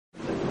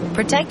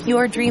Protect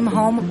your dream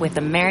home with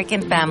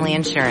American Family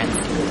Insurance.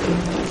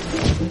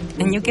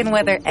 And you can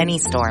weather any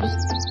storm.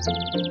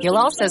 You'll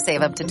also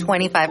save up to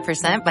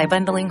 25% by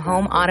bundling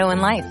home, auto,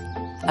 and life.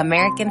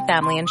 American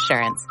Family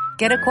Insurance.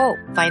 Get a quote.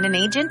 Find an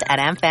agent at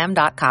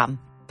amfam.com.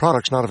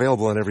 Products not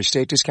available in every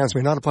state. Discounts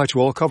may not apply to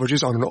all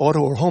coverages on an auto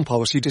or home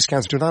policy.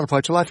 Discounts do not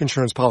apply to life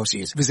insurance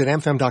policies. Visit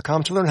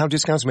amfam.com to learn how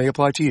discounts may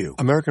apply to you.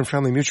 American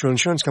Family Mutual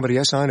Insurance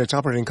Company, SI, and its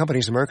operating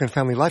companies, American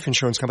Family Life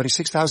Insurance Company,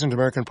 6000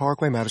 American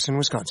Parkway, Madison,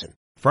 Wisconsin.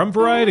 From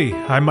Variety,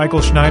 I'm Michael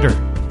Schneider.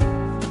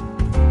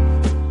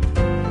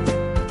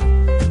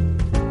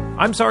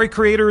 I'm Sorry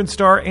creator and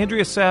star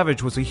Andrea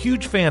Savage was a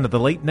huge fan of the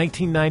late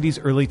 1990s,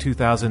 early 2000s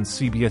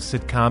CBS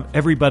sitcom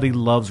Everybody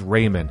Loves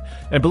Raymond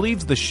and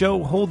believes the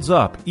show holds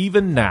up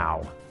even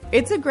now.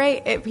 It's a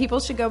great,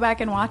 people should go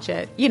back and watch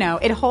it. You know,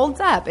 it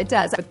holds up, it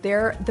does. But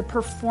the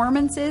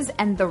performances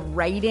and the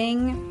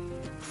writing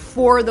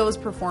for those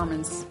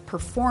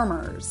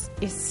performers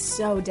is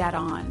so dead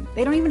on.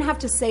 They don't even have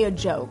to say a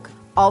joke.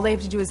 All they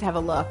have to do is have a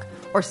look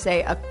or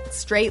say a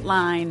straight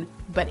line,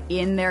 but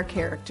in their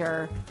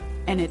character.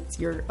 And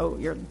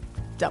you're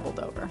doubled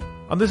over.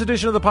 On this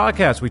edition of the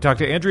podcast, we talk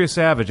to Andrea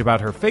Savage about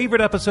her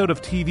favorite episode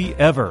of TV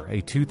ever,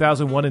 a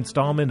 2001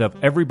 installment of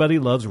Everybody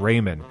Loves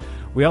Raymond.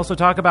 We also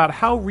talk about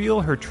how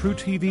real her true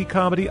TV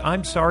comedy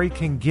I'm Sorry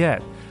can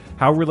get,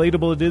 how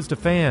relatable it is to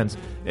fans,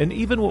 and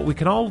even what we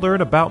can all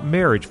learn about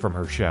marriage from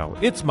her show.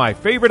 It's my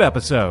favorite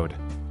episode.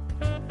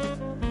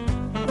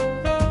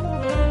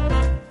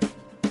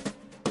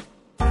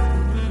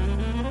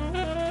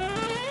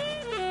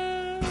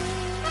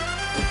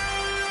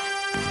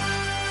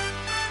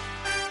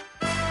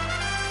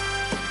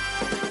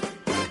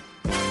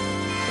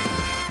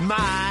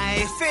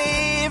 My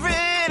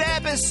favorite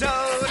episode.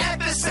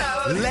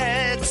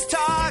 Let's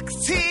talk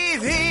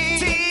TV.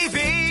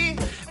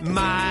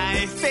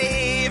 My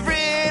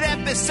favorite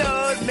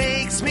episode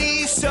makes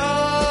me so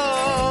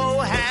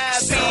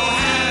happy.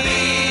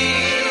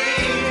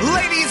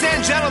 Ladies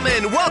and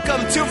gentlemen,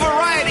 welcome to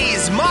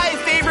Variety's My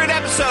Favorite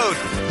Episode.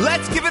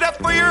 Let's give it up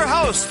for your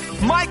host,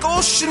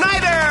 Michael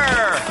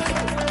Schneider.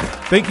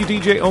 Thank you,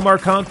 DJ Omar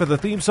Khan, for the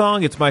theme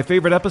song. It's my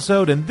favorite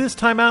episode, and this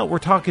time out, we're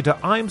talking to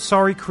I'm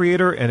Sorry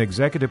creator and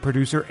executive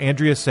producer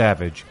Andrea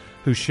Savage,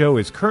 whose show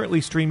is currently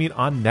streaming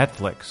on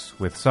Netflix,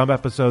 with some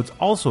episodes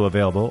also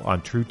available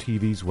on True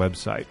TV's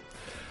website.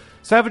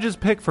 Savage's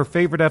pick for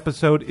favorite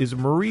episode is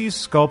Marie's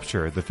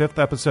Sculpture, the 5th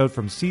episode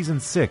from Season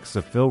 6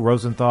 of Phil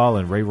Rosenthal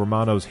and Ray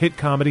Romano's hit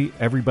comedy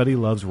Everybody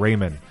Loves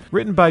Raymond.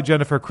 Written by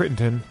Jennifer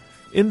Crittenden,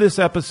 in this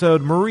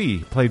episode,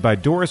 Marie, played by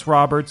Doris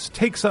Roberts,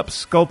 takes up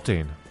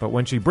sculpting. But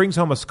when she brings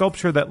home a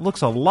sculpture that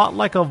looks a lot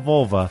like a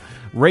vulva,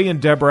 Ray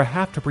and Deborah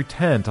have to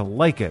pretend to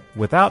like it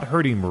without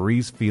hurting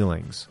Marie's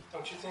feelings.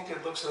 Don't you think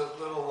it looks a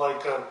little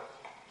like a...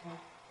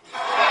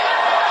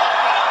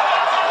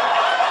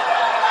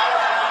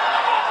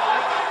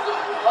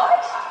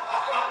 What?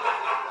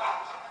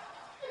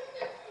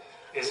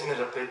 Isn't it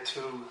a bit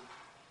too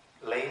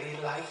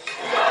ladylike?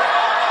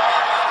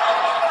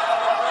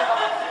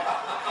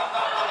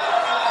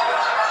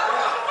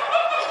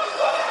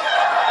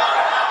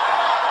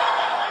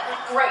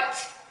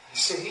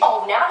 See?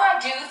 Oh, now I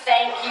do,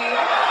 thank you.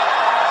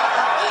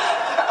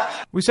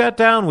 We sat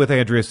down with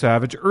Andrea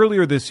Savage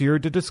earlier this year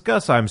to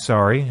discuss I'm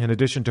Sorry, in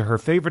addition to her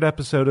favorite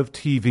episode of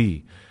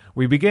TV.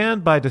 We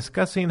began by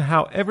discussing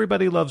how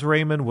Everybody Loves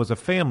Raymond was a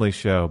family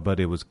show, but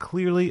it was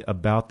clearly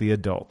about the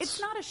adults. It's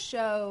not a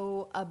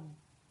show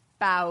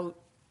about,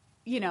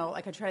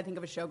 like I try to think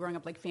of a show growing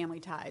up like Family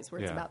Ties,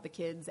 where it's about the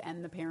kids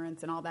and the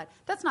parents and all that.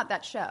 That's not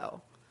that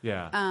show.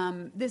 Yeah.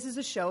 This is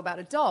a show about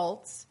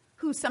adults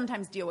who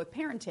sometimes deal with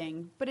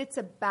parenting, but it's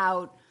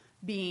about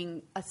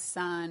being a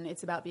son,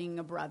 it's about being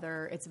a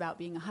brother, it's about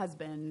being a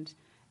husband,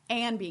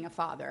 and being a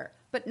father,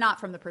 but not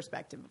from the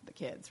perspective of the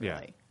kids,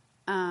 really,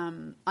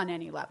 on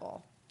any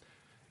level.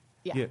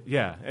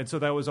 Yeah. And so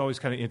that was always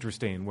kind of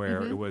interesting,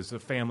 where it was a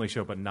family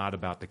show, but not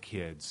about the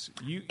kids.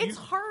 It's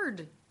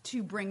hard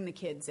to bring the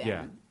kids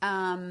in,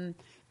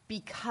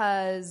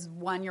 because,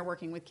 one, you're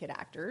working with kid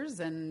actors,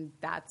 and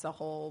that's a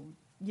whole,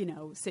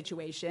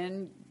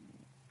 situation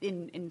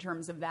in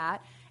terms of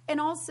that. And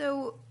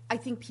also, I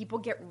think people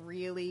get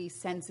really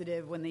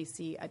sensitive when they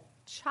see a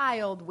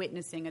child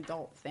witnessing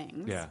adult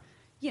things. Yeah.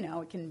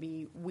 It can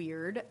be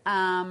weird.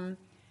 And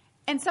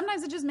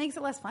sometimes it just makes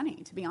it less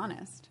funny, to be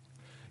honest.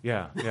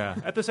 Yeah.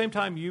 At the same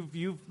time,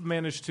 you've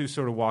managed to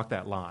sort of walk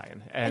that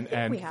line and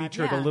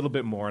feature it a little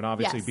bit more. And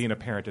obviously, being a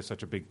parent is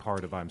such a big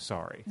part of I'm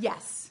Sorry.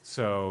 Yes.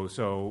 So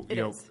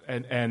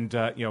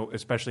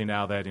especially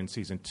now that in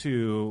season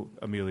 2,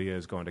 Amelia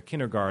is going to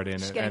kindergarten,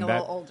 she's getting a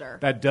little older.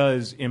 That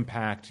does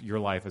impact your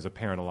life as a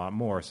parent a lot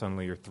more.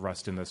 Suddenly, you're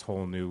thrust in this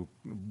whole new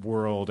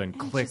world and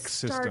clique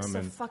system. It starts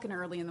so fucking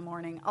early in the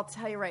morning. I'll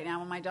tell you right now,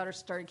 when my daughter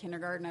started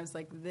kindergarten, I was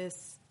like,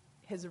 this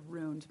has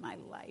ruined my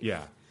life.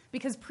 Yeah.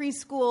 Because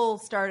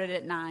preschool started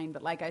at 9,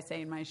 but like I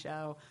say in my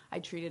show, I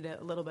treated it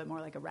a little bit more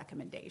like a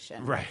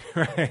recommendation. Right.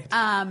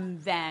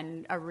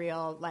 Than a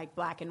real,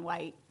 black and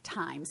white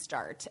time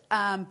start.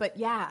 But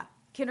yeah,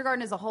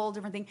 kindergarten is a whole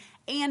different thing.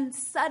 And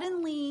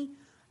suddenly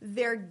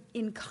They're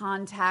in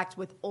contact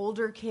with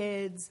older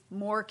kids,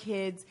 more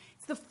kids.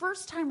 It's the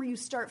first time where you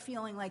start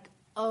feeling like,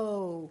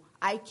 oh,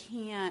 I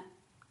can't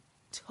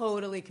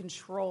totally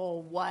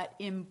control what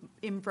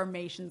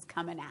information's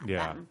coming at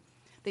them.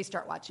 They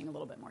start watching a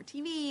little bit more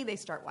TV. They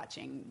start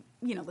watching,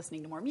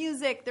 listening to more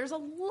music. There's a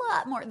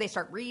lot more. They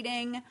start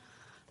reading.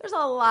 There's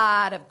a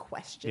lot of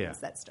questions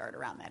that start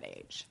around that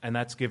age. And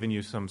that's given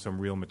you some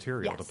real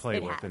material to play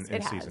with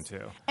in season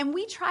 2. And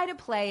we try to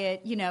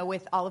play it,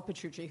 with Olive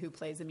Petrucci, who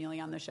plays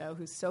Amelia on the show,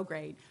 who's so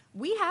great.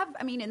 We have,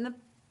 in the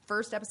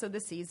first episode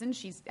this season,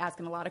 she's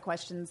asking a lot of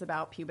questions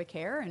about pubic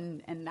hair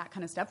and that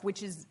kind of stuff,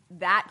 which is,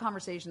 that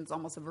conversation is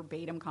almost a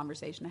verbatim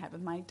conversation I had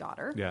with my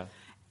daughter. Yeah.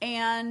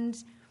 And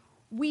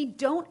we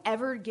don't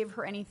ever give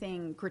her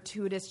anything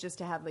gratuitous just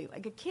to have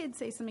like a kid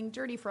say something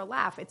dirty for a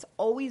laugh. It's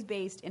always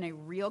based in a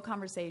real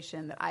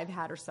conversation that I've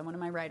had or someone in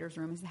my writer's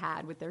room has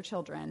had with their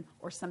children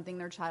or something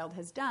their child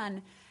has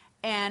done.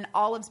 And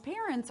Olive's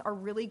parents are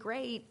really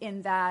great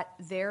in that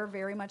they're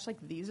very much like,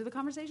 these are the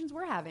conversations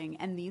we're having,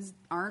 and these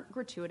aren't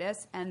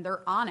gratuitous, and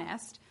they're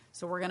honest.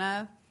 So we're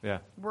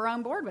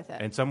on board with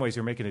it. In some ways,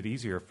 you're making it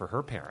easier for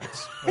her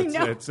parents. I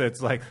know.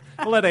 It's like,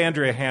 we'll let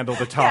Andrea handle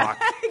the talk.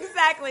 Yeah,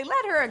 exactly.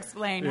 Let her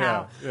explain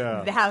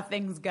how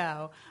things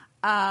go.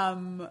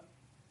 But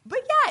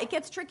yeah, it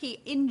gets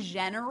tricky. In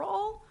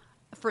general,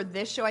 for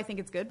this show, I think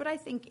it's good, but I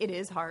think it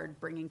is hard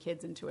bringing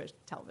kids into a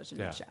television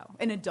show,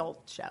 an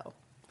adult show.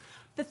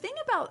 The thing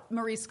about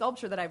Marie's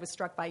sculpture that I was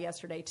struck by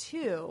yesterday,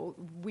 too,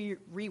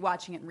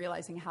 rewatching it and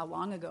realizing how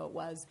long ago it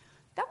was,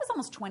 that was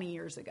almost 20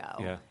 years ago.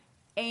 Yeah.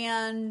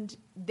 And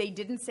they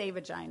didn't say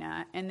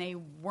vagina, and they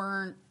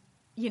weren't,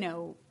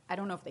 I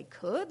don't know if they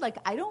could. Like,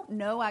 I don't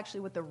know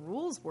actually what the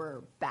rules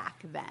were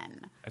back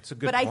then. That's a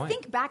good point. But I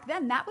think back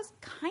then that was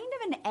kind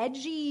of an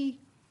edgy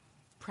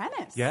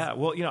premise. Yeah,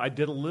 well, I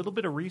did a little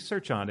bit of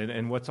research on it,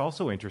 and what's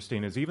also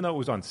interesting is even though it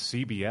was on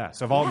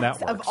CBS, of all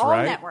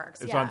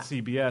networks, it's on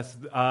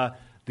CBS,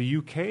 the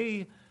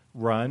UK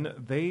run,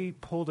 they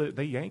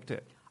yanked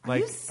it. Are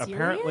you serious?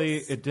 Apparently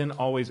it didn't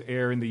always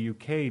air in the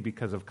UK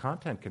because of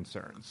content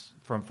concerns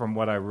from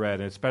what I read,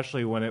 and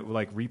especially when it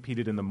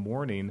repeated in the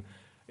morning.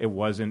 It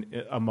wasn't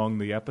among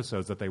the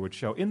episodes that they would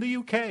show in the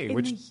UK,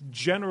 which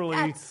generally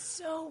that's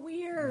so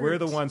weird. We're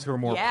the ones who are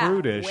more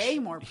prudish, way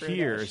more prudish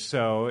here.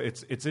 So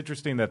it's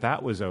interesting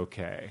that was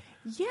okay.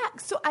 Yeah.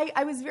 So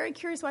I was very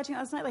curious watching it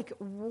last night. Like,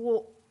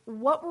 what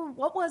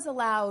was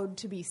allowed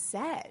to be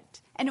said?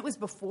 And it was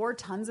before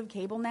tons of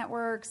cable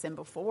networks and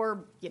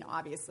before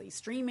obviously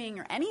streaming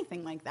or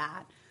anything like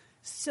that.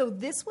 So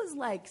this was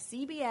like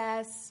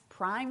CBS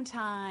prime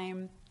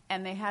time.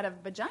 And they had a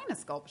vagina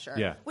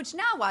sculpture, which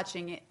now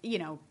watching it,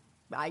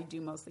 I do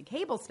mostly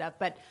cable stuff,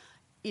 but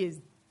is,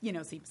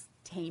 seems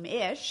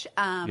tame-ish.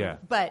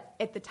 But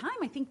at the time,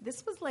 I think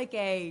this was like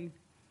a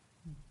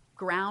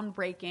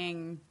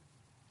groundbreaking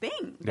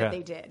thing that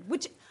they did,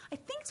 which I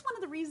think is one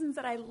of the reasons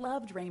that I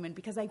loved Raymond,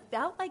 because I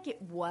felt like it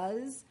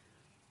was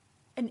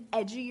an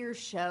edgier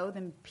show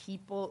than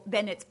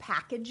its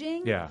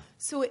packaging. Yeah.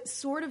 So it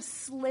sort of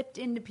slipped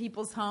into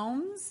people's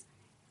homes.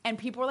 And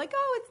people were like,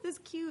 oh, it's this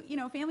cute,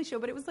 family show.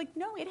 But it was like,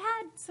 no, it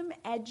had some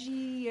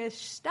edgy-ish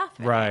stuff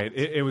in it.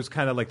 It was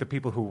kind of like the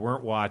people who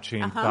weren't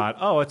watching thought,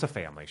 oh, it's a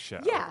family show.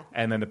 Yeah.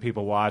 And then the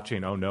people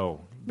watching, oh,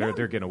 no,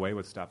 they're getting away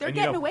with stuff. They're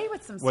getting away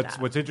with some stuff.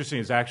 What's interesting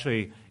is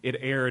actually it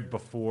aired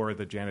before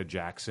the Janet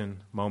Jackson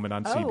moment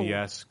on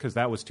CBS, because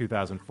that was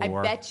 2004.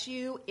 I bet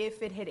you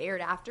if it had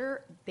aired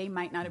after, they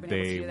might not have been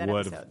able to do that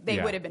episode.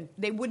 They would have been.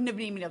 They wouldn't have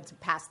been able to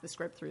pass the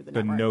script through the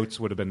network. The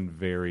notes would have been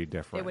very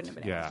different. They wouldn't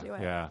have been able to do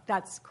it. Yeah.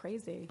 That's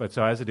crazy. But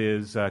so as it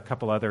is, a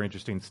couple other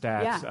interesting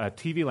stats.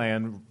 TV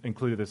Land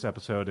included this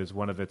episode as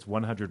one of its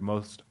 100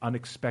 most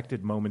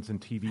unexpected moments in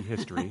TV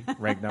history,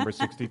 ranked number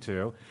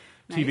 62.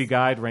 Nice. TV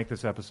Guide ranked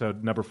this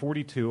episode number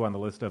 42 on the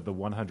list of the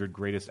 100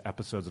 greatest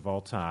episodes of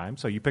all time.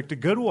 So you picked a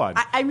good one.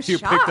 I'm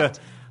shocked.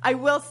 I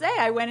will say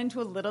I went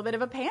into a little bit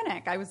of a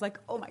panic. I was like,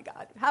 oh my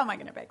God, how am I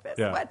going to pick this?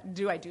 Yeah. What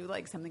do I do?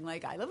 Like something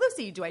like I Love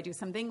Lucy? Do I do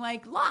something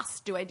like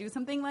Lost? Do I do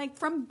something like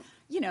from,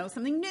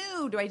 something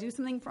new? Do I do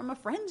something from a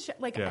Friends show?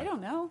 I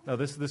don't know. No,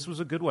 this was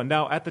a good one.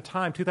 Now, at the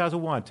time,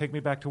 2001, take me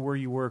back to where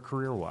you were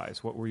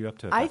career-wise. What were you up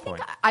to at that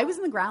point? I was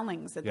in the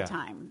Groundlings at the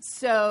time.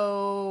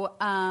 So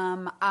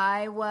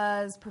I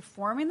was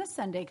performing the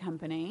Sunday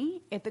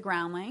Company at the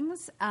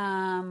Groundlings.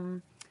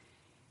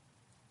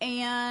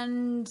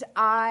 And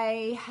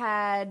I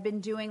had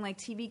been doing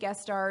TV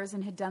guest stars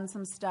and had done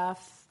some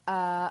stuff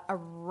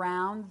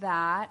around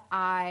that.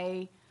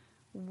 I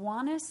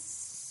want to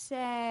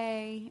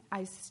say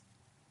I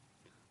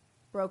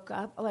broke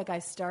up. I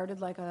started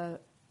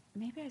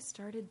maybe I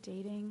started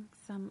dating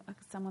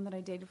someone that I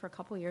dated for a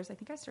couple of years. I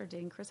think I started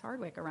dating Chris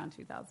Hardwick around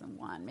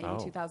 2001, maybe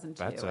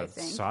 2002. That's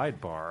a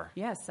sidebar.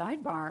 Yeah,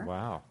 sidebar.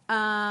 Wow.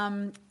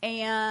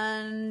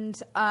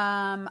 And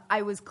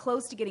I was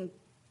close to getting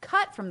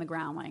cut from the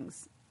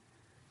Groundlings.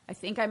 I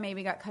think I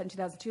maybe got cut in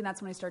 2002, and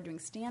that's when I started doing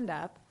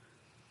stand-up.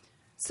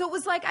 So it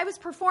was like I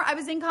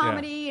was in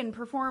comedy and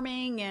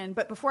performing,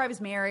 but before I was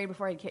married,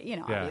 before I had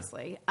kids,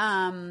 obviously.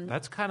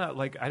 That's kind of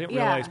like I didn't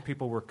realize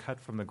people were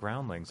cut from the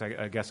Groundlings.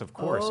 I guess, of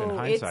course, in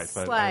hindsight, it's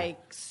but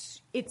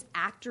it's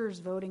actors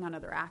voting on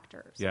other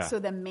actors. Yeah. So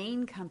the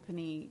main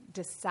company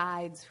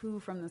decides who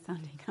from the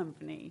Sunday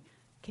company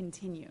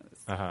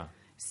continues.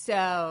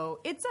 So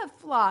it's a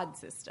flawed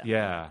system.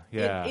 Yeah.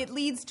 It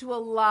leads to a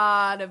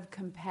lot of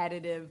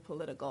competitive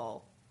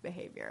political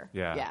behavior.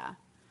 Yeah.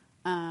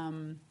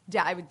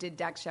 I did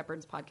Dax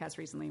Shepard's podcast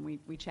recently, and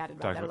we chatted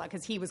about that a lot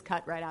because he was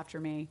cut right after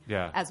me,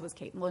 as was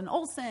Caitlin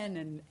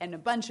Olsen and a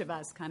bunch of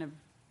us kind of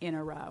in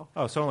a row.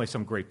 Oh, so only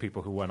some great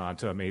people who went on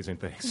to amazing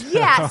things.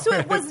 Yeah, so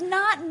it was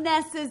not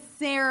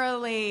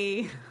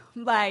necessarily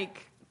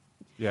like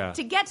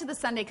to get to the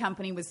Sunday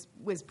company was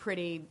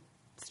pretty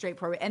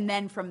straightforward, and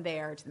then from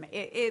there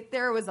to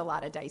there was a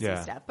lot of dicey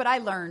stuff, but I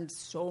learned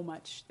so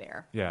much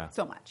there.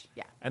 So much.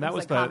 And that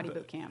was like comedy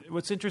boot camp.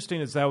 What's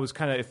interesting is that was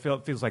kind of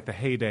feels like the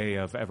heyday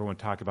of everyone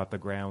talking about the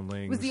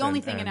Groundlings. It was the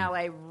only thing in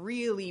LA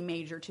really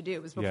major to do.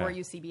 It was before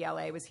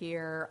UCB was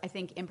here. I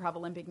think Improv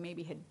Olympic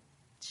maybe had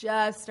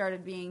just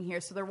started being here,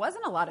 so there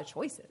wasn't a lot of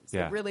choices.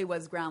 It really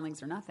was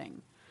Groundlings or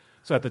nothing.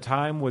 So at the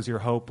time, was your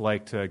hope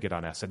like to get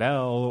on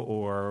SNL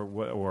or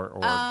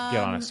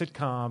get on a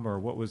sitcom,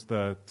 or what was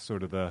the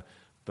sort of the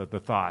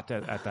thought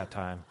at that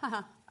time?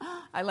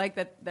 I like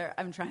that.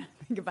 I'm trying to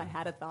think if I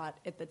had a thought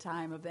at the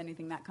time of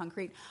anything that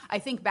concrete. I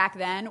think back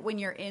then, when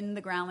you're in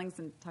the Groundlings,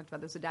 and talked about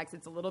this with Dax,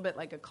 it's a little bit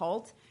like a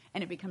cult,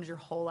 and it becomes your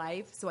whole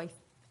life. So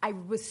I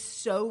was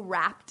so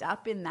wrapped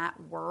up in that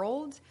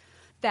world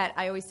that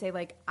I always say,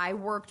 like, I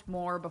worked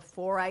more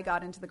before I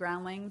got into the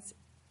Groundlings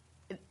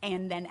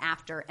and then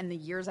after. And the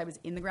years I was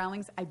in the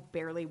Groundlings, I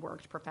barely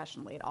worked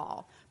professionally at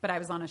all. But I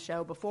was on a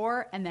show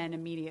before and then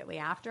immediately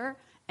after.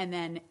 And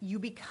then you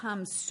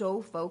become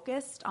so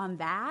focused on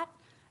that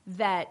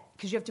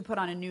because you have to put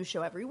on a new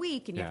show every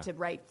week, and you have to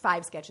write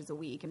 5 sketches a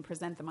week and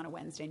present them on a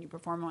Wednesday, and you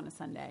perform on a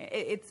Sunday.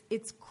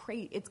 It's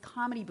crazy. It's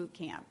comedy boot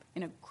camp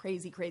in a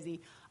crazy,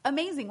 crazy,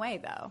 amazing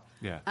way, though.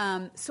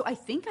 So I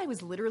think I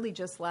was literally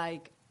just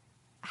like,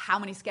 how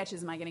many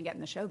sketches am I going to get in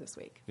the show this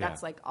week?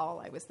 That's like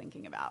all I was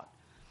thinking about.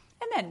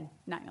 And then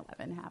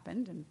 9/11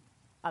 happened and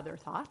other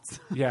thoughts.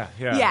 Yeah.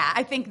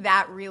 I think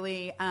that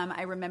really,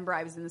 I remember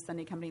I was in the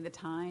Sunday company at the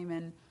time,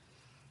 and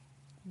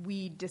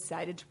we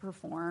decided to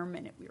perform,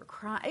 and we were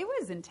crying. It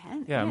was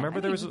intense. Yeah, I remember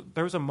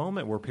there was a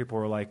moment where people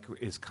were like,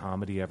 is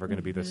comedy ever going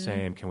to be the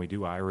same? Can we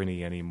do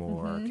irony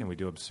anymore? Can we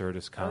do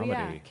absurdist comedy?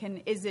 Oh, yeah.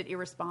 Is it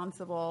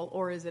irresponsible,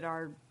 or is it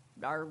our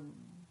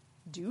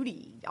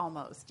duty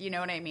almost? You know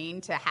what I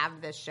mean? To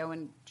have this show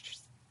and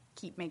just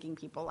keep making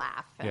people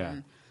laugh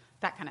and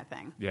that kind of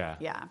thing. Yeah.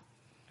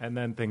 And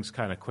then things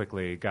kind of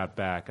quickly got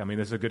back. I mean,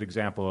 this is a good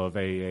example of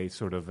a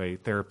sort of a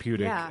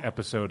therapeutic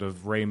episode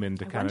of Raymond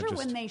to kind of just... I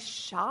wonder when they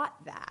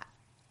shot that.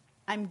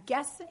 I'm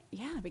guessing,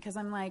 because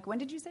I'm like, when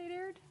did you say it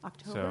aired?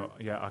 October?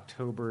 So,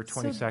 October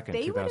 22nd, so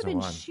they 2001. would have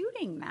been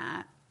shooting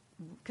that,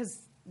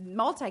 because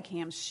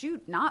multicams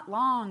shoot not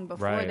long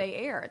before they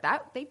air.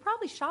 They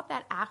probably shot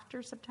that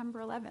after September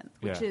 11th,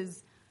 which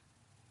is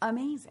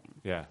amazing.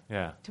 Yeah.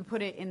 To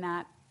put it in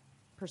that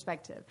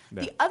perspective.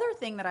 Yeah. The other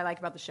thing that I like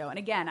about the show, and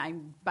again,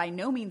 I'm by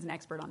no means an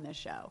expert on this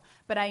show,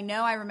 but I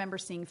remember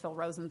seeing Phil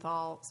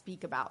Rosenthal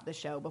speak about the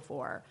show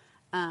before,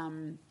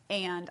 and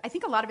I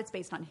think a lot of it's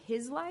based on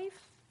his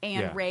life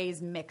and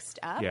Ray's mixed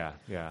up.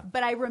 Yeah.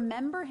 But I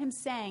remember him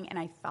saying, and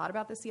I thought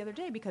about this the other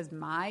day because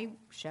my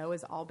show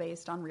is all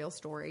based on real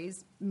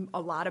stories,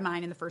 a lot of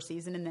mine in the first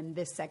season, and then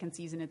this second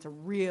season it's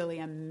really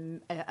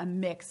a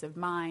mix of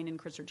mine and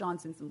Christopher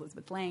Johnson's and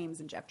Elizabeth Lame's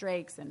and Jeff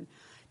Drake's and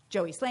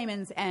Joey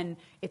Slayman's, and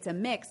it's a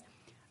mix.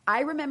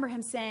 I remember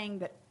him saying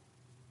that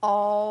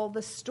all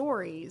the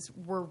stories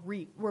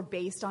were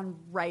based on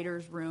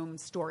writers' room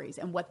stories,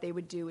 and what they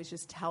would do is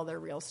just tell their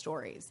real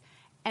stories.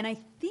 And I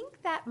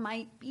think that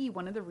might be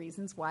one of the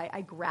reasons why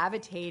I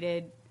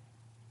gravitated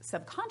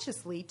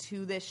subconsciously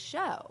to this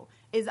show,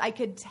 is I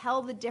could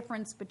tell the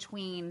difference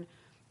between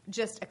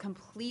just a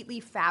completely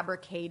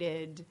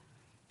fabricated,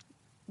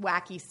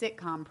 wacky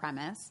sitcom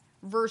premise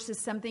versus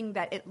something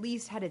that at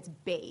least had its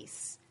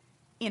base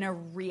in a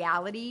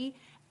reality,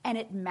 and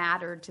it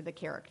mattered to the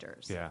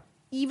characters. Yeah.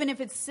 Even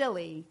if it's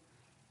silly,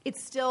 it's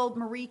still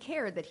Marie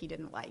cared that he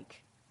didn't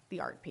like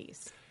the art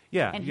piece.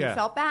 Yeah. And he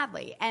felt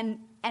badly. And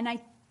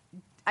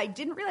I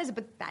didn't realize it,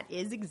 but that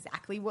is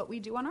exactly what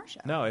we do on our show.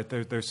 No,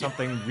 there's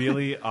something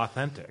really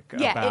authentic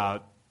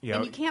about...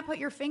 And you can't put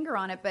your finger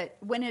on it, but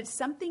when it's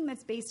something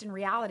that's based in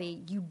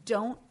reality, you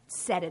don't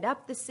set it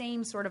up the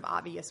same sort of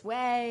obvious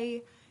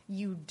way.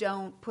 You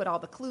don't put all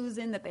the clues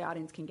in that the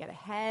audience can get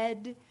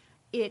ahead.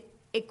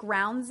 It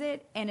grounds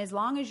it, and as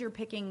long as you're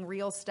picking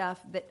real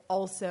stuff that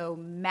also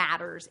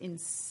matters in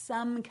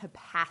some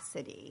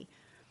capacity,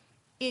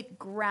 it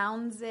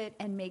grounds it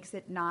and makes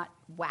it not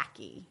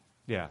wacky.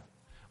 Yeah.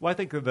 Well, I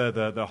think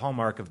the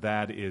hallmark of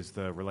that is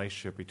the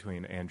relationship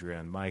between Andrea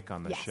and Mike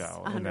on the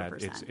show. 100%. And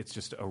that it's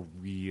just a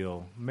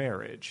real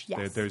marriage.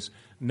 Yes. There's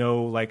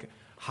no, like...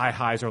 high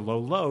highs or low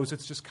lows.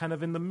 It's just kind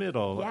of in the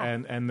middle. Yeah.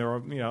 And there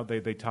are,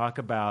 they talk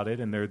about it,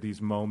 and there are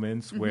these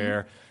moments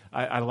where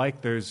I like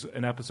there's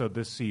an episode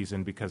this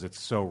season because it's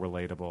so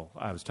relatable.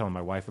 I was telling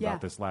my wife about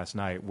this last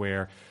night,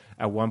 where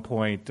at one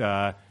point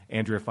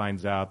Andrea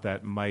finds out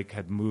that Mike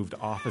had moved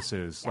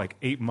offices like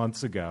 8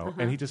 months ago,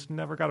 and he just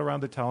never got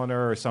around to telling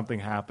her, or something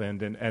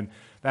happened. And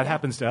that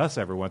happines to us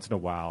every once in a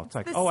while. It's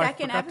like, the I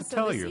second forgot to episode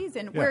tell of the you.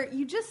 season Yeah. where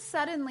you just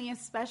suddenly,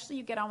 especially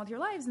you get on with your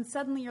lives, and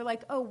suddenly you're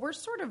like, oh,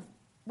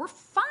 we're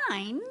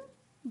fine,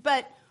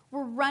 but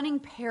we're running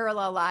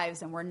parallel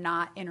lives and we're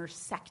not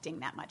intersecting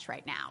that much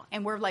right now.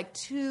 And we're like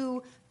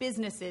two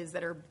businesses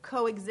that are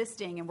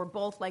coexisting and we're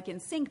both like in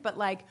sync, but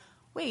like,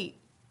 wait,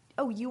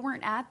 oh, you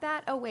weren't at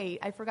that? Oh, wait,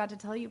 I forgot to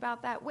tell you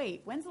about that.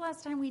 Wait, when's the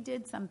last time we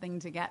did something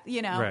together?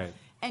 Right.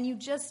 And you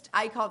just,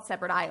 I call it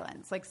separate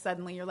islands. Like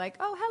suddenly you're like,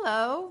 oh,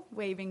 hello,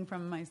 waving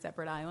from my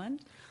separate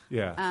island.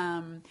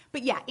 Yeah.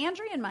 But yeah,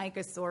 Andrea and Mike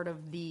is sort of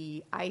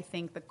I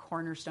think the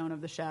cornerstone of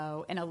the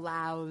show, and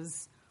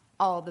allows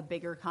all the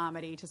bigger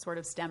comedy to sort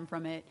of stem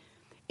from it.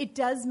 It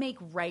does make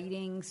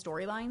writing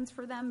storylines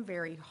for them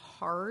very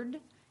hard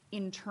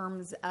in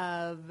terms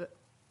of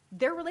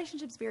their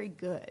relationship's very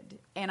good.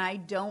 And I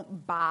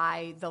don't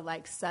buy the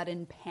like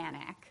sudden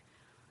panic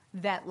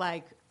that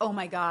like, oh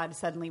my God,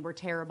 suddenly we're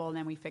terrible and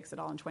then we fix it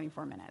all in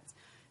 24 minutes.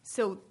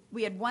 So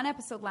we had one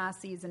episode last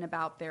season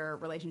about their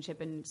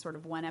relationship and sort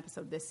of one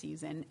episode this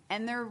season.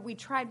 And we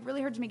tried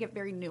really hard to make it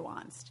very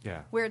nuanced.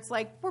 Yeah. Where it's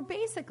like, we're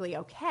basically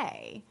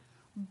okay,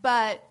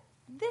 but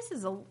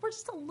we're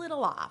just a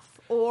little off.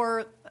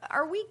 Or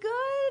are we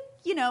good?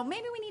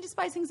 Maybe we need to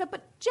spice things up,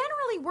 but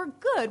generally we're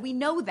good. We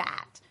know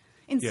that.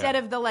 Instead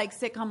of the like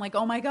sitcom, like,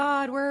 oh my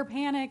God, we're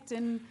panicked.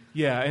 And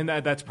yeah, and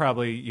that's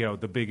probably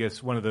the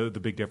biggest one of the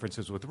big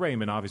differences with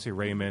Raymond. Obviously,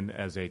 Raymond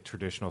as a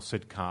traditional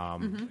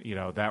sitcom,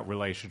 that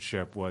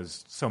relationship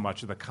was so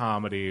much of the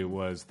comedy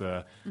was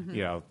the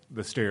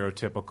the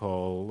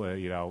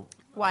stereotypical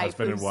wife,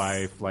 husband and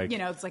wife, like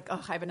it's like,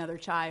 oh, I have another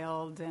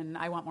child and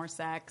I want more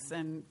sex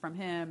and from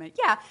him. And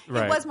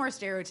it was more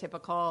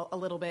stereotypical a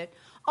little bit,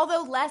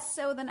 although less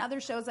so than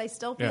other shows. I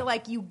still feel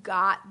like you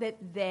got that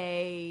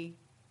they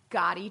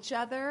got each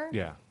other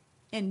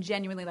and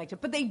genuinely liked it.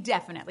 But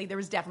there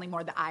was definitely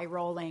more the eye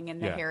rolling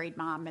and the harried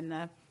mom and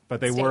the but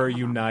they were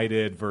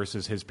united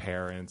versus his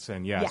parents.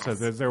 And so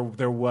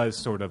there was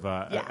sort of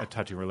a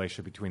touching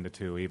relationship between the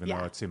two, even though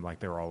it seemed like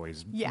they were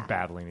always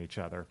battling each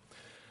other.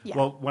 Yeah.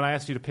 Well, when I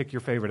asked you to pick your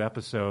favorite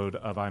episode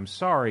of I'm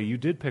Sorry, you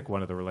did pick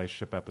one of the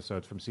relationship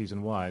episodes from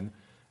season 1.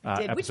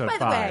 Which, by 5.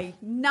 the way,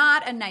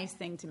 not a nice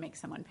thing to make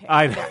someone pick.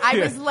 I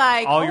was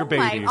like, all your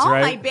babies, all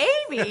right? my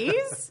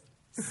babies.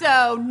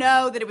 So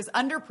know that it was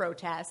under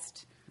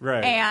protest.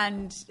 Right.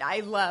 And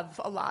I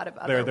love a lot of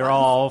other They're ones.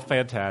 all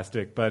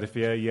fantastic, but if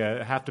you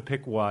have to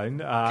pick one.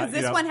 Because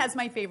this one has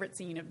my favorite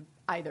scene of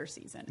either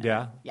season.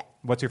 Yeah? Yeah.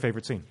 What's your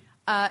favorite scene?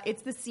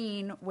 It's the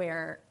scene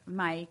where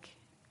Mike,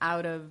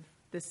 out of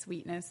the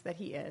sweetness that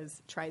he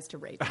is, tries to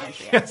rape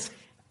Andrea. Yes.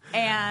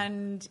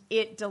 And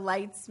it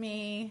delights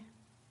me.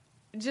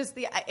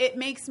 It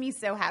makes me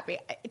so happy.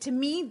 To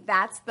me,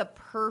 that's the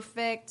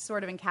perfect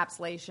sort of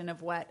encapsulation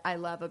of what I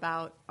love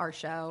about our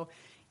show.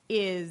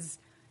 It's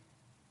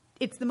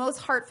the most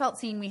heartfelt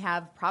scene we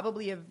have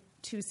probably of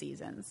 2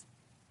 seasons,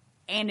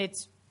 and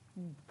it's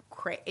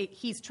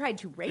he's tried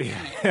to rape me.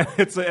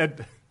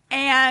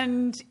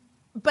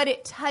 But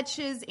it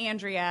touches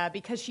Andrea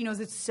because she knows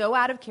it's so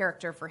out of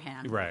character for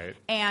him. Right.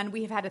 And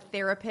we have had a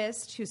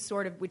therapist who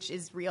which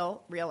is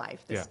real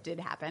life. This did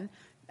happen.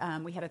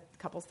 We had a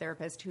couples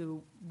therapist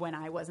who, when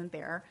I wasn't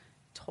there,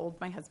 told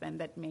my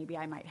husband that maybe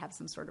I might have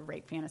some sort of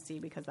rape fantasy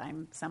because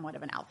I'm somewhat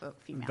of an alpha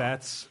female.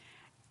 That's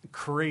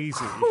crazy.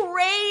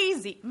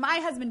 Crazy. My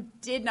husband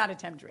did not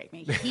attempt to rape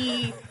me.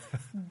 He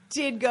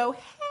did go,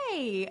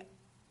 hey,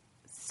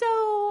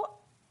 so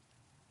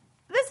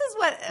this is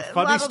what funny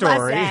blah, blah, blah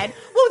story. said.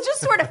 Well,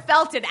 just sort of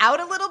felt it out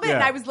a little bit, Yeah.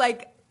 and I was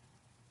like,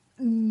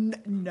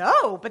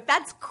 no, but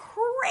that's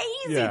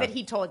crazy that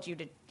he told you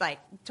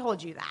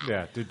that.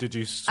 Yeah. Did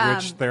you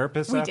switch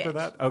therapists we after did.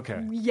 that?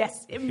 Okay.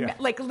 Yes.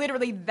 Like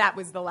literally that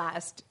was the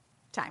last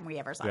time we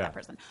ever saw that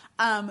person.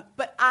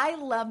 But I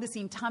love the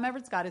scene. Tom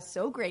Everett Scott is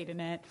so great in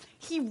it.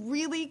 He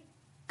really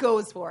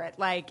goes for it,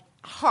 like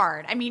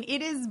hard. I mean,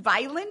 it is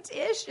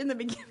violent-ish in the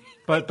beginning.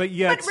 But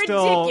yet but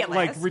still ridiculous.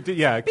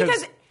 like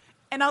because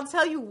and I'll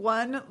tell you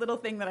one little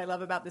thing that I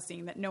love about the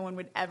scene that no one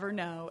would ever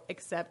know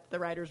except the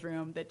writer's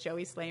room, that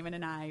Joey Slayman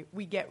and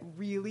we get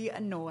really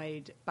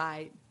annoyed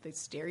by the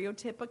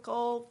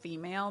stereotypical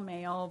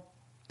female-male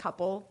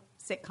couple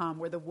sitcom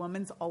where the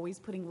woman's always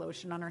putting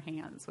lotion on her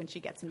hands when she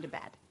gets into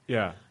bed.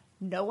 Yeah.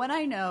 No one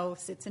I know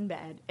sits in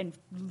bed and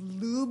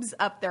lubes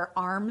up their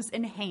arms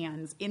and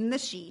hands in the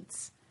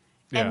sheets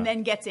and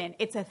then gets in.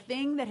 It's a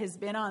thing that has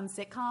been on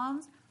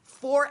sitcoms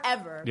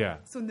forever. Yeah.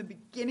 So in the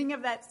beginning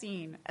of that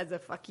scene, as a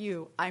fuck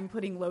you, I'm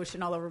putting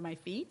lotion all over my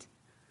feet.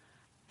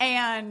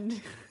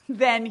 And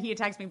then he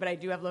attacks me, but I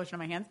do have lotion on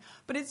my hands.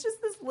 But it's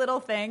just this little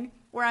thing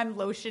where I'm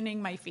lotioning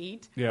my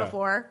feet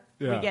before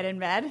we get in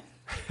bed.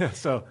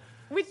 So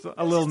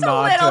a little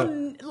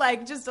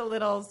nod just a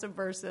little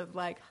subversive,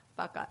 like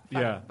fuck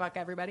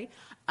everybody.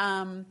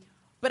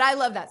 But I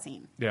love that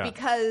scene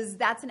because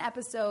that's an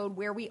episode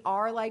where we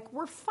are like,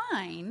 we're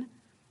fine,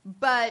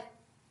 but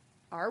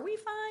are we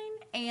fine?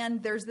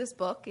 And there's this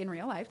book in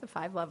real life, The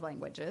 5 Love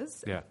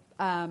Languages. Yeah.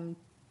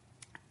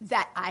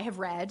 That I have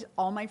read,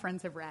 all my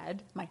friends have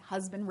read. My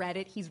husband read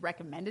it. He's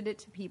recommended it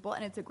to people,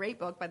 and it's a great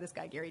book by this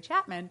guy, Gary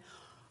Chapman.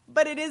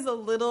 But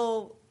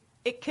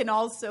it can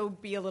also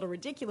be a little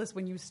ridiculous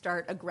when you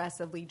start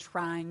aggressively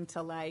trying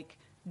to, like,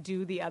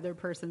 do the other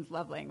person's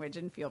love language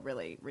and feel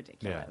really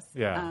ridiculous.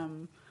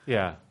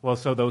 Yeah. Well,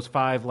 so those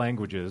 5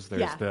 languages,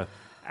 there's the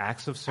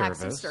acts of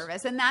service. Acts of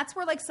service. And that's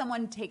where, like,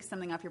 someone takes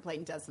something off your plate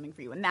and does something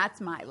for you. And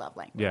that's my love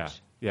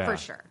language. Yeah. For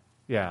sure.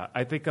 Yeah,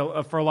 I think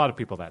for a lot of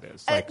people that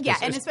is. Like,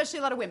 and especially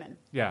a lot of women.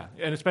 Yeah,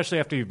 and especially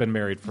after you've been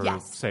married for,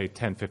 say,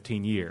 10,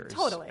 15 years.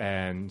 Totally.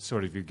 And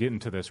sort of you get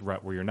into this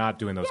rut where you're not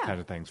doing those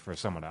kind of things for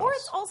someone else. Or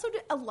it's also,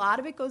 a lot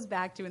of it goes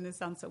back to, and this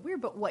sounds so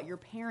weird, but what your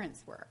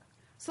parents were.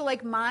 So,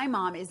 like, my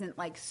mom isn't,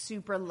 like,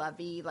 super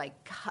lovey, like,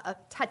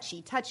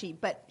 touchy,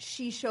 but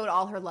she showed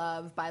all her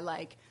love by,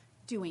 like,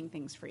 doing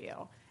things for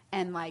you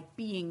and, like,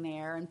 being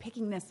there and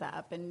picking this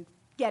up and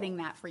getting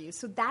that for you.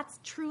 So that's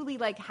truly,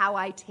 like, how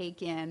I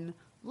take in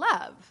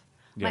love.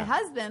 Yeah. My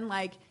husband,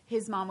 like,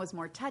 his mom was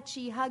more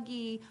touchy,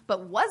 huggy,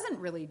 but wasn't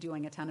really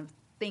doing a ton of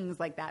things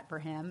like that for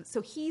him. So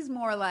he's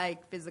more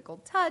like physical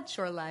touch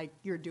or like,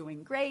 you're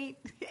doing great.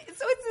 So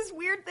it's this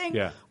weird thing,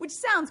 which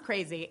sounds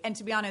crazy. And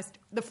to be honest,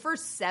 the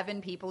first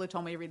 7 people who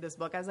told me to read this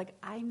book, I was like,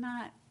 I'm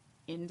not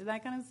into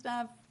that kind of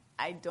stuff.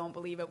 I don't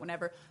believe it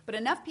whenever. But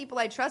enough people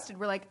I trusted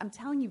were like, I'm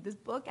telling you, this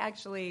book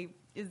actually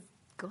is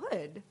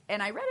good.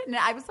 And I read it and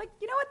I was like,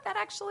 you know what?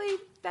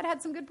 That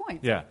had some good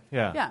points.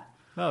 Yeah.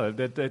 No,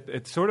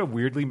 it sort of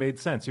weirdly made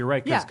sense. You're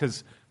right,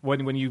 because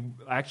when you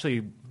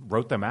actually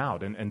wrote them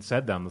out and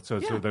said them, so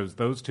there's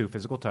those 2,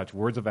 physical touch,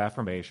 words of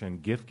affirmation,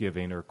 gift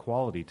giving, or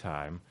quality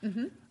time.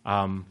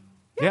 Mm-hmm.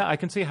 I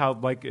can see how,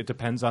 like, it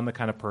depends on the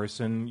kind of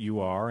person you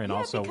are, and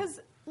also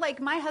because,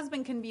 like, my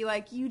husband can be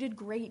like, you did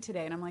great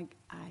today, and I'm like,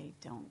 I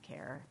don't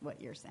care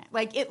what you're saying.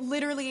 Like,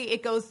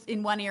 it goes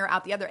in one ear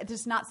out the other. It's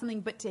just not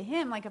something. But to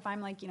him, like, if I'm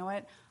like, you know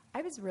what,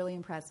 I was really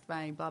impressed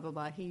by blah blah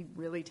blah, he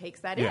really takes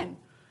that in.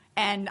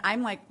 And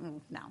I'm like,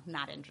 no,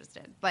 not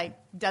interested. Like,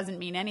 doesn't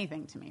mean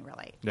anything to me,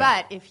 really.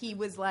 Yeah. But if he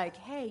was like,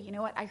 hey, you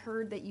know what? I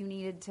heard that you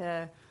needed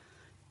to,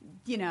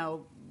 you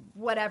know,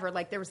 whatever.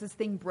 Like, there was this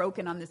thing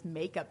broken on this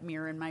makeup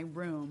mirror in my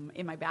room,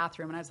 in my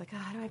bathroom. And I was like,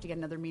 how do I have to get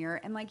another mirror?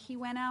 And, like, he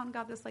went out and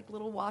got this, like,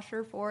 little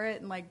washer for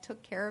it and, like,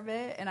 took care of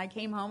it. And I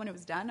came home and it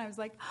was done. I was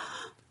like,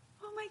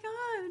 oh, my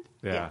God.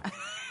 Yeah.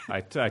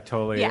 I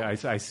totally,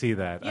 I see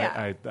that.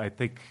 Yeah. I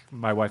think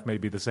my wife may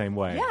be the same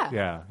way.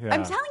 Yeah.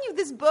 I'm telling you,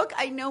 this book,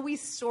 I know we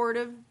sort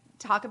of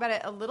talk about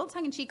it a little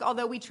tongue-in-cheek,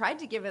 although we tried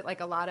to give it, like,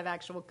 a lot of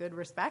actual good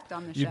respect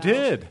on the show. You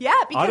did? Yeah,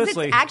 because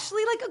honestly, it's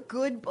actually, like, a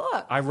good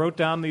book. I wrote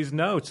down these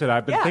notes, and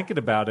I've been thinking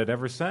about it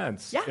ever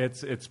since. Yeah.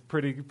 It's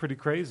pretty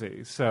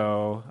crazy.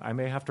 So I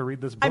may have to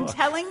read this book. I'm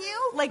telling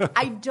you, like,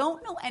 I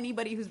don't know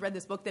anybody who's read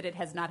this book that it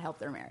has not helped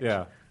their marriage.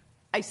 Yeah.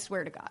 I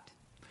swear to God.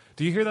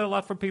 Do you hear that a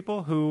lot from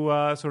people who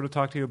sort of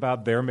talk to you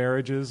about their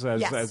marriages?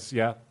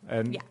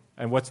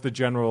 And what's the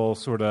general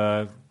sort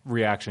of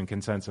reaction,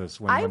 consensus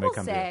when they come to you? I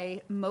will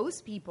say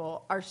most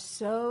people are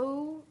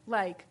so,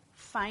 like,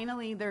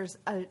 finally there's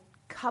a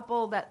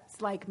couple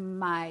that's like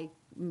my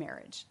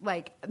marriage.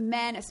 Like,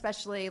 men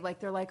especially, like,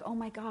 they're like, oh,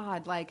 my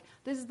God, like,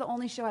 this is the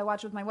only show I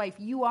watch with my wife.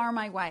 You are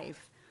my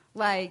wife.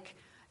 Like,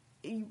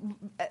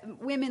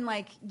 women,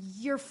 like,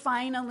 you're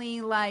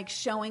finally, like,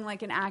 showing,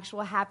 like, an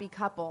actual happy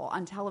couple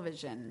on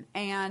television,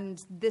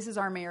 and this is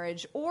our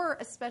marriage. Or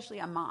especially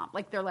a mom,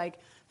 like, they're like,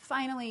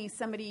 finally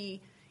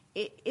somebody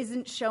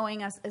isn't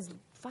showing us as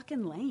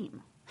fucking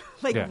lame.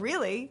 Like,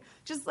 really,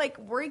 just, like,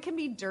 we can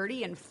be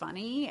dirty and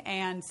funny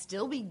and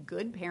still be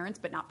good parents,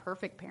 but not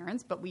perfect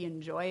parents, but we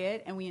enjoy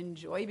it and we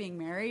enjoy being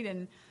married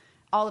and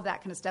all of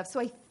that kind of stuff. So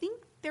I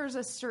think there's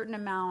a certain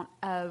amount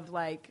of,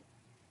 like,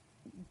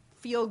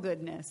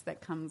 feel-goodness that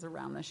comes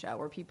around the show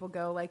where people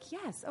go, like,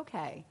 yes,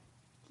 okay,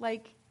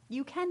 like,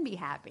 you can be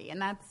happy,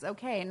 and that's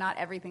okay. And not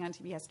everything on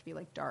TV has to be,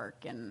 like,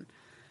 dark and,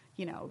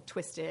 you know,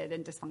 twisted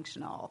and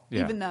dysfunctional,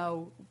 even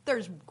though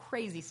there's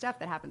crazy stuff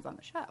that happens on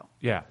the show.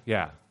 Yeah.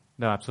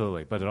 No,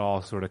 absolutely. But it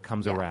all sort of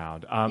comes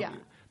around.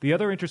 The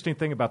other interesting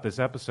thing about this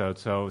episode,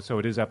 so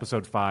it is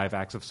episode 5,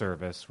 Acts of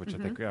Service, which I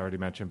think I already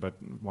mentioned, but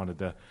wanted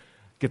to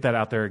get that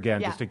out there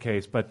again just in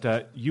case.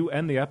 But you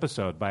end the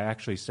episode by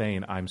actually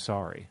saying, I'm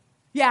sorry.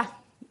 Yeah.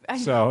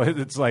 So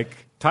it's like,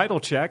 title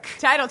check.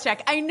 Title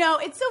check. I know.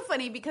 It's so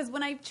funny because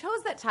when I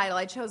chose that title,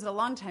 I chose it a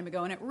long time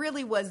ago, and it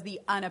really was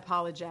the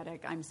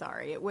unapologetic I'm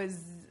sorry. It was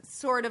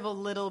sort of a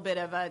little bit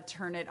of a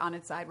turn it on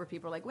its side where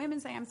people are like, women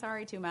say I'm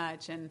sorry too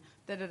much, and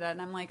da-da-da. And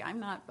I'm like,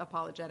 I'm not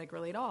apologetic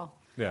really at all.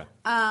 Yeah.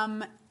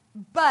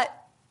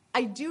 But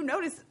I do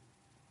notice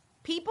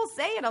people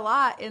say it a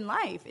lot in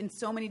life in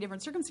so many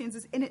different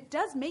circumstances, and it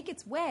does make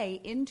its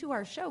way into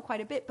our show quite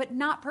a bit, but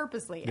not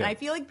purposely. Yeah. And I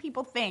feel like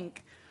people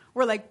think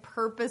we're, like,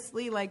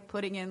 purposely, like,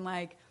 putting in,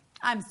 like,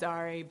 I'm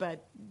sorry,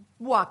 but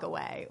walk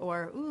away,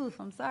 or oof,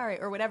 I'm sorry,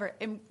 or whatever.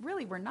 And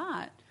really, we're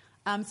not.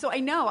 So I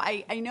know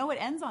it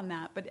ends on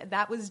that, but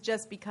that was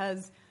just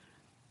because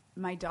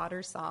my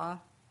daughter saw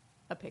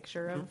a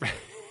picture of,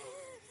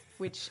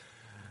 which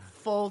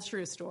full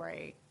true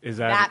story. Is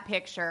that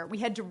picture? We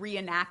had to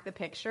reenact the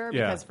picture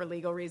Yeah. because for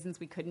legal reasons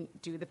we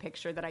couldn't do the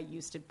picture that I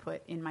used to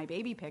put in my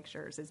baby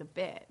pictures as a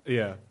bit.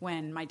 Yeah.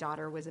 When my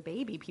daughter was a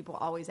baby, people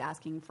always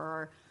asking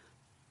for,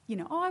 I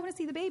want to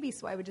see the baby.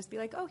 So I would just be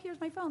like, oh, here's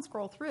my phone,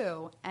 scroll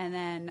through. And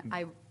then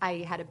I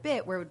had a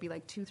bit where it would be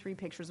like 2-3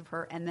 pictures of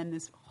her and then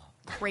this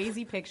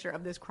crazy picture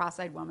of this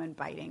cross-eyed woman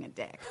biting a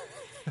dick.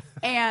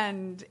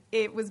 And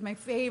it was my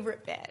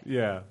favorite bit.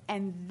 Yeah.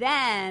 And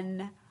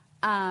then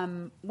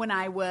when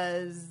I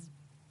was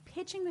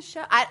pitching the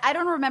show, I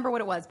don't remember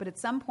what it was, but at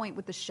some point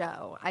with the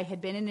show, I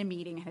had been in a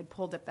meeting and had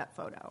pulled up that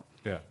photo.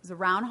 Yeah. It was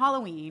around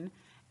Halloween,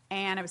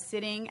 and I was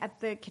sitting at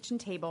the kitchen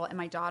table, and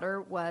my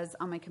daughter was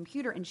on my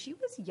computer, and she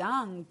was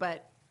young,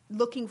 but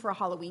looking for a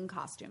Halloween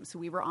costume. So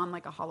we were on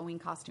like a Halloween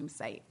costume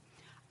site.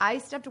 I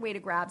stepped away to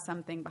grab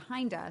something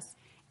behind us,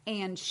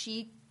 and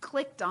she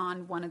clicked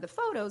on one of the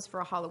photos for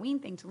a Halloween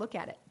thing to look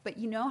at it. But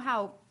you know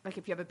how, like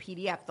if you have a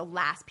PDF, the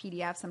last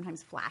PDF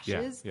sometimes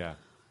flashes? Yeah.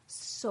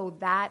 So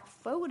that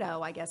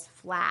photo, I guess,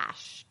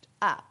 flashed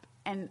up.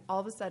 And all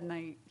of a sudden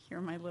I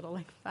hear my little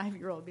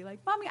 5-year-old be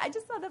like, Mommy, I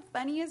just saw the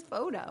funniest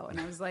photo. And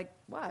I was like,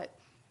 what?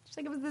 She's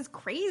like, it was this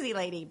crazy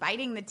lady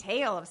biting the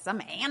tail of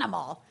some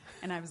animal.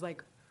 And I was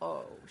like,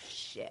 oh,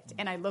 shit.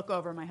 And I look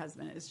over, my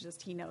husband is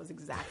just, he knows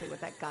exactly what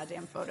that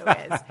goddamn photo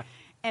is.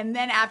 And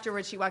then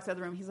afterwards, she walks out of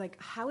the room. He's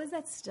like, how is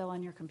that still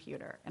on your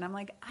computer? And I'm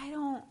like, I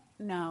don't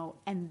know.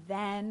 And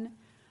then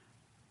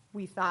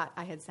we thought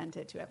I had sent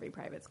it to every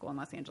private school in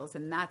Los Angeles,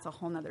 and that's a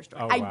whole nother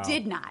story. Oh, I wow.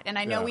 did not. And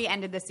I know Yeah. we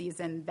ended the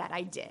season that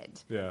I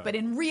did. Yeah. But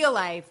in real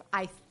life,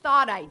 I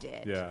thought I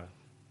did Yeah.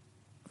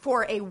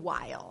 for a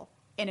while,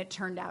 and it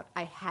turned out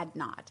I had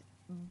not.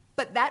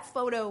 But that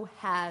photo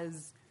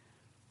has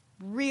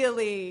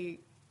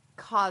really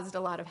caused a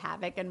lot of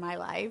havoc in my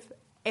life,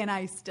 and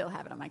I still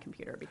have it on my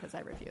computer because I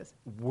refuse.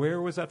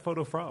 Where was that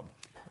photo from?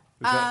 Is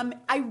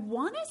that- I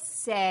want to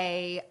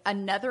say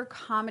another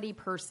comedy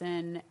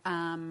person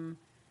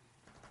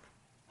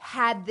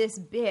had this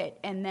bit,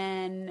 and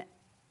then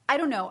I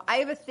don't know. I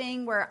have a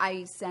thing where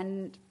I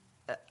send.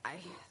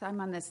 I'm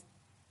on this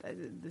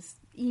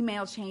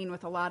email chain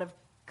with a lot of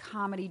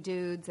comedy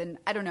dudes, and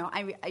I don't know.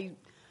 I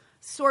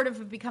sort of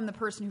have become the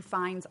person who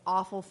finds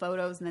awful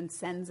photos and then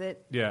sends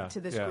it to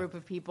this group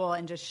of people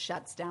and just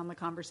shuts down the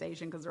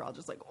conversation because they're all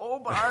just like,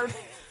 oh, barf.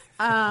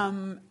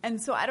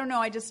 And so I don't know.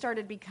 I just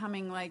started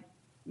becoming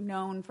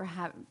known for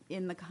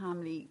in the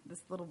comedy,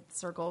 this little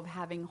circle of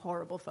having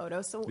horrible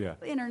photos. So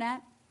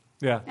internet.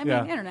 Yeah, I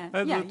mean, internet.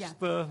 It's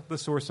the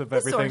source of The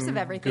everything, source of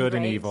everything good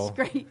great. and evil.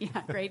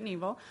 Great, great and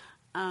evil.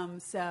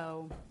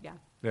 So, yeah.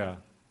 Yeah,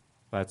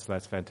 that's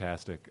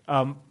fantastic.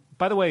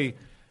 By the way,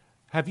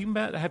 have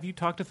you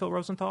talked to Phil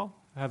Rosenthal?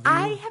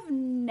 I have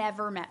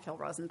never met Phil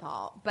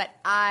Rosenthal, but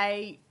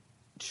I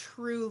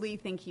truly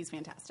think he's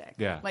fantastic.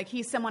 Yeah.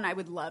 He's someone I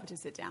would love to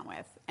sit down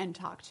with and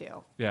talk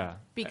to. Yeah.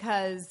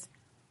 Because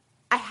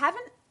I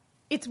haven't.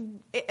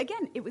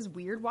 It was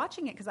weird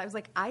watching it because I was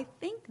like, I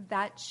think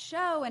that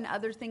show and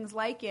other things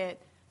like it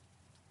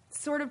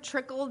sort of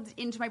trickled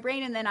into my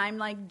brain, and then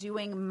I'm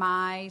doing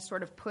my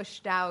sort of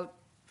pushed out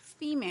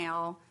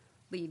female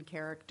lead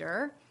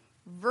character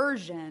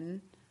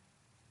version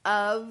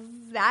of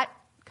that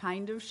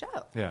kind of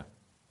show. Yeah,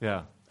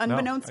 yeah.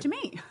 Unbeknownst to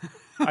me.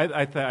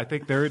 I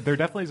think there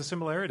definitely is a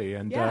similarity,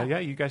 and Yeah.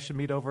 you guys should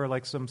meet over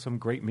some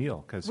great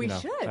meal because We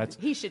should.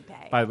 He should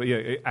pay.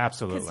 Yeah,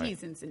 absolutely. Because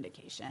he's in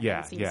syndication.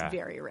 Yeah, He seems yeah.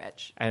 very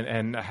rich.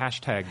 And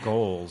hashtag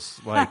goals,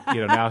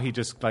 now he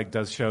just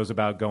does shows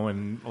about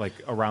going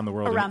around the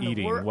world and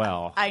eating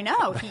well. I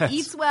know. He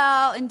eats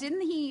well. And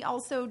didn't he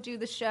also do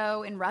the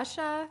show in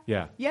Russia?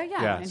 Yeah.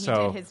 Yeah. And he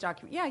did his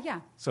document.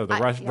 Yeah. So the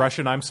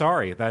Russian I'm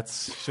Sorry,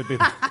 should be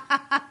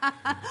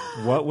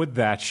what would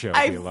that show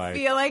be like? I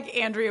feel like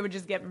Andrea would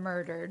just get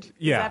murdered.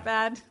 Yeah. Is that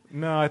bad?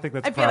 No, I think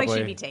that's I feel probably... like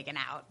she'd be taken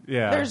out.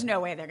 Yeah. There's no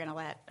way they're going to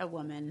let a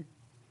woman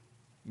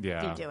be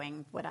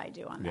doing what I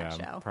do on that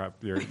show.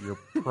 You're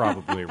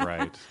probably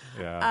right.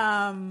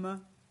 Yeah.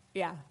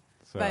 Yeah.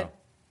 So. But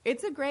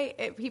it's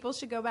people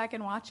should go back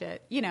and watch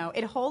it.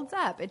 It holds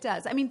up. It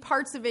does. I mean,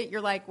 parts of it,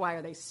 you're like, why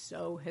are they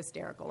so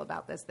hysterical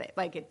about this?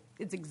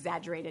 It's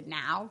exaggerated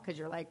now because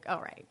you're like, all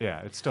right.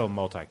 Yeah, it's still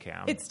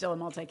multicam. It's still a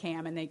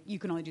multicam, and you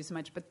can only do so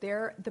much. But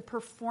the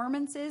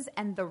performances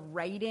and the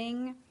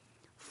writing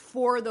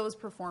for those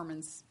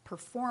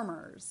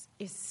performers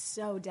is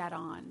so dead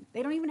on.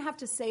 They don't even have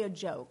to say a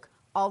joke.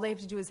 All they have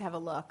to do is have a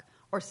look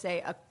or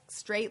say a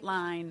straight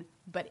line,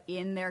 but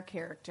in their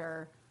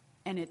character,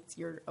 and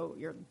you're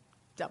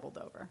doubled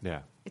over.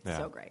 Yeah, it's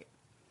so great.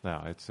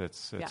 No,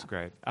 it's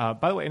great. By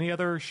the way, any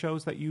other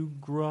shows that you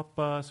grew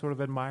up sort of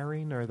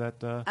admiring, or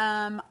that?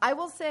 I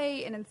will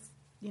say, and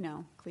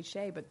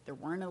cliche, but there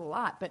weren't a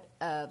lot, but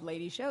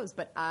lady shows.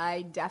 But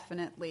I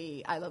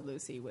Love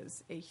Lucy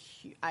was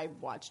I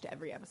watched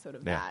every episode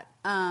of that.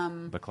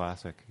 The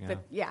classic.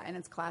 Yeah. And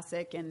it's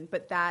classic.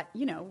 But that,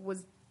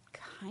 was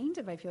kind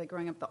of, I feel like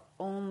growing up, the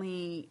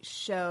only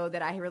show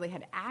that I really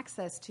had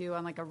access to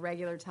on like a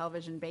regular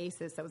television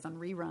basis that was on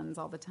reruns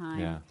all the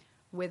time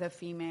with a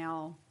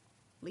female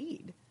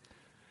lead.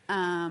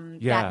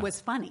 That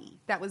was funny.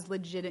 That was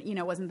legit.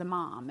 It wasn't the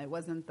mom. It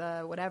wasn't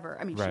the whatever.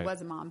 I mean, she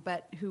was a mom,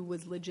 but who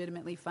was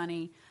legitimately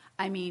funny.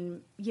 I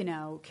mean,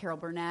 Carol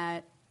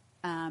Burnett,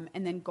 and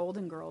then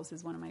Golden Girls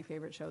is one of my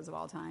favorite shows of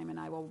all time, and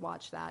I will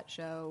watch that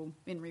show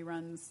in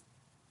reruns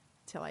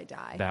till I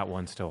die. That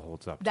one still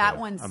holds up. That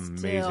one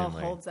still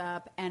holds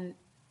up. And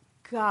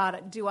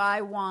God,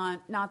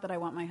 not that I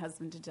want my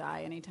husband to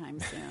die anytime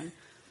soon.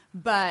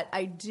 But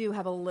I do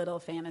have a little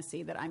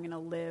fantasy that I'm going to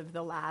live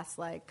the last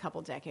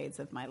couple decades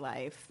of my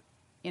life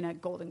in a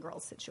Golden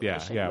Girls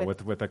situation. Yeah,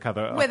 with a cup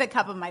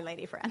of my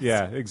lady friends.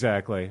 Yeah,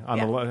 exactly.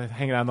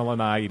 Hanging out on the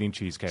lanai eating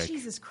cheesecake.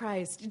 Jesus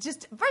Christ!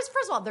 Just first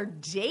of all, they're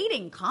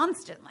dating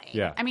constantly.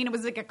 Yeah, I mean, it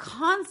was like a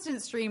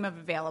constant stream of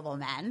available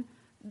men.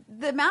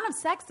 The amount of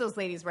sex those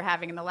ladies were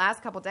having in the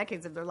last couple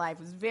decades of their life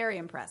was very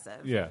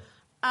impressive. Yeah.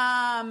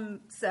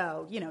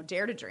 So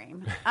dare to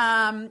dream.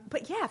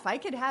 But yeah, if I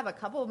could have a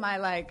couple of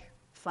my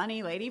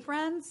funny lady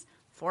friends,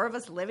 4 of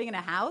us living in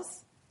a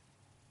house,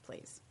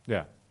 please.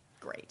 Yeah.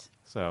 Great.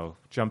 So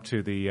jump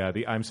to the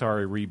I'm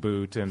Sorry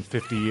reboot in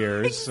 50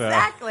 years.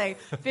 Exactly.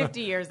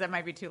 50 years, that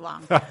might be too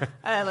long.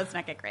 Let's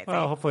not get crazy.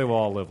 Well, hopefully we'll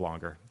all live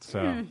longer.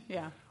 So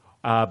yeah.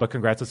 But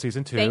congrats on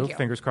season 2. Thank you.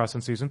 Fingers crossed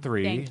on season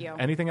 3. Thank you.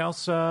 Anything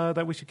else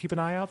that we should keep an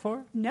eye out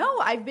for? No,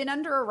 I've been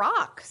under a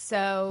rock.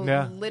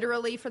 So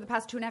literally for the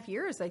past 2.5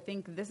 years, I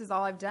think this is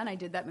all I've done. I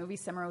did that movie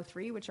Summer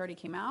 '03, which already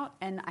came out,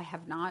 and I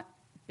have not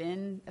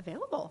been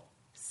available.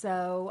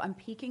 So I'm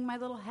peeking my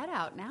little head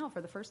out now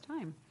for the first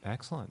time.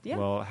 Excellent. Yeah.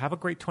 Well, have a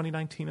great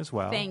 2019 as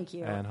well. Thank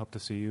you. And hope to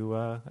see you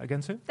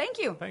again soon. Thank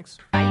you. Thanks.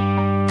 Bye.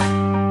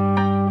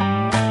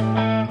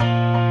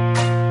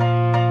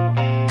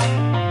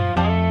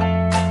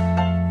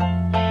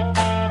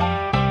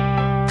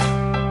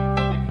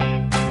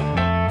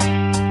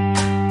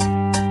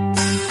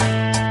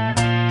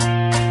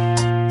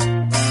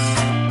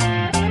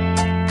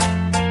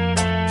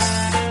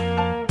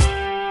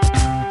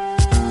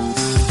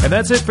 And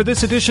that's it for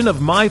this edition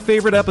of My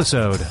Favorite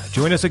Episode.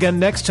 Join us again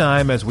next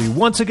time as we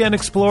once again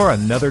explore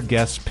another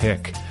guest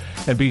pick.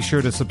 And be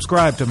sure to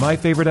subscribe to My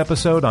Favorite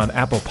Episode on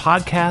Apple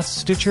Podcasts,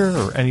 Stitcher,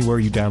 or anywhere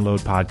you download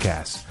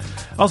podcasts.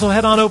 Also,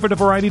 head on over to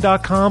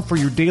Variety.com for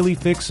your daily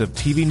fix of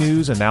TV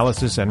news,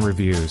 analysis, and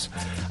reviews.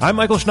 I'm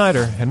Michael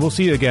Schneider, and we'll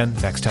see you again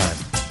next time.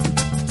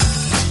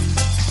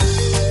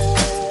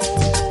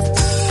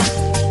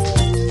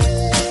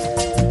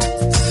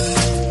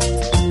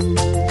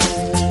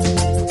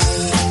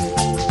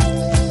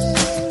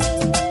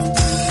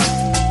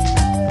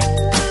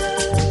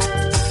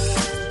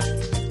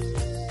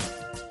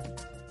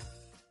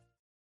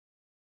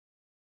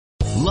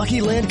 Lucky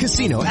Land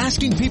Casino,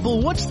 asking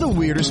people, what's the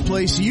weirdest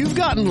place you've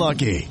gotten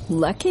lucky?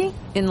 Lucky?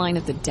 In line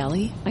at the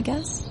deli, I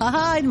guess?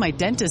 Aha, in my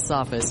dentist's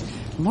office.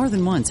 More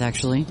than once,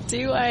 actually.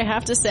 Do I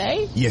have to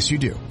say? Yes, you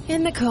do.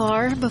 In the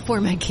car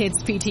before my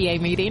kids'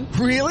 PTA meeting.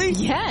 Really?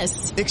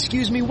 Yes.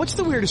 Excuse me, what's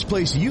the weirdest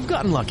place you've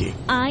gotten lucky?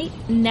 I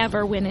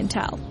never win and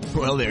tell.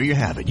 Well, there you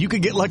have it. You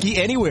can get lucky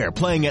anywhere,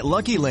 playing at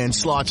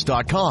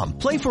LuckyLandSlots.com.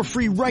 Play for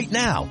free right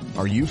now.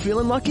 Are you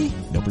feeling lucky?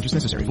 No purchase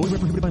necessary. Void where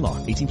prohibited by law.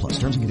 18+.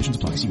 Terms and conditions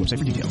apply. See website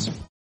for details.